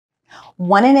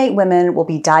1 in 8 women will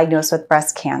be diagnosed with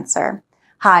breast cancer.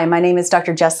 Hi, my name is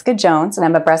Dr. Jessica Jones, and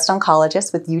I'm a breast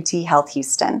oncologist with UTHealth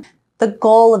Houston. The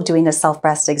goal of doing a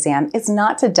self-breast exam is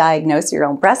not to diagnose your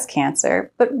own breast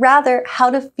cancer, but rather how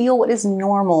to feel what is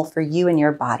normal for you and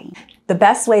your body. The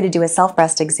best way to do a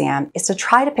self-breast exam is to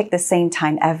try to pick the same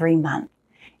time every month.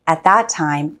 At that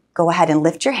time, go ahead and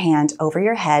lift your hand over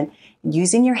your head,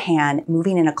 using your hand,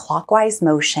 moving in a clockwise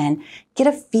motion. Get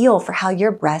a feel for how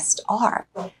your breasts are.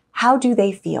 How do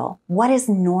they feel? What is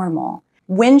normal?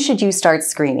 When should you start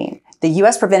screening? The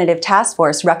U.S. Preventative Task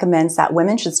Force recommends that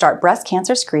women should start breast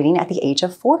cancer screening at the age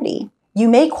of 40. You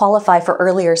may qualify for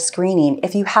earlier screening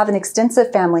if you have an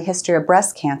extensive family history of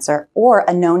breast cancer or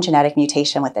a known genetic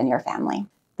mutation within your family.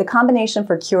 The combination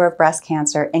for cure of breast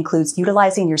cancer includes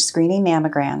utilizing your screening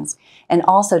mammograms and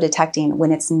also detecting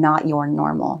when it's not your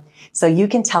normal. So you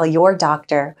can tell your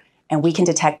doctor and we can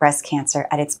detect breast cancer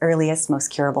at its earliest, most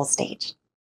curable stage.